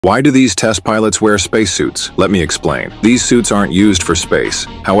Why do these test pilots wear spacesuits? Let me explain. These suits aren't used for space.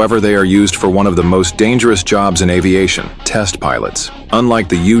 However, they are used for one of the most dangerous jobs in aviation, test pilots. Unlike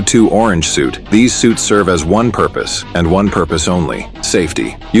the U-2 orange suit, these suits serve as one purpose, and one purpose only: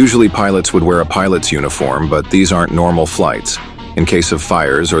 safety. Usually pilots would wear a pilot's uniform, but these aren't normal flights. In case of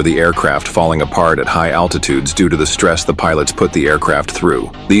fires or the aircraft falling apart at high altitudes due to the stress the pilots put the aircraft through.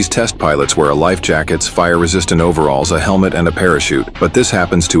 These test pilots wear life jackets, fire-resistant overalls, a helmet, and a parachute. But this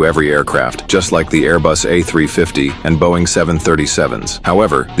happens to every aircraft, just like the Airbus A350 and Boeing 737s.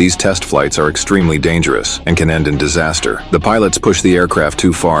 However, these test flights are extremely dangerous and can end in disaster. The pilots push the aircraft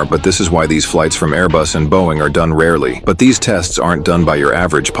too far, but this is why these flights from Airbus and Boeing are done rarely. But these tests aren't done by your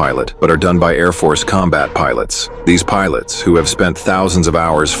average pilot, but are done by Air Force combat pilots. These pilots, who have spent thousands of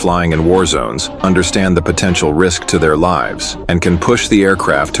hours flying in war zones, understand the potential risk to their lives and can push the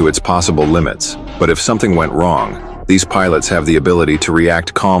aircraft to its possible limits. But if something went wrong, these pilots have the ability to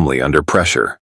react calmly under pressure.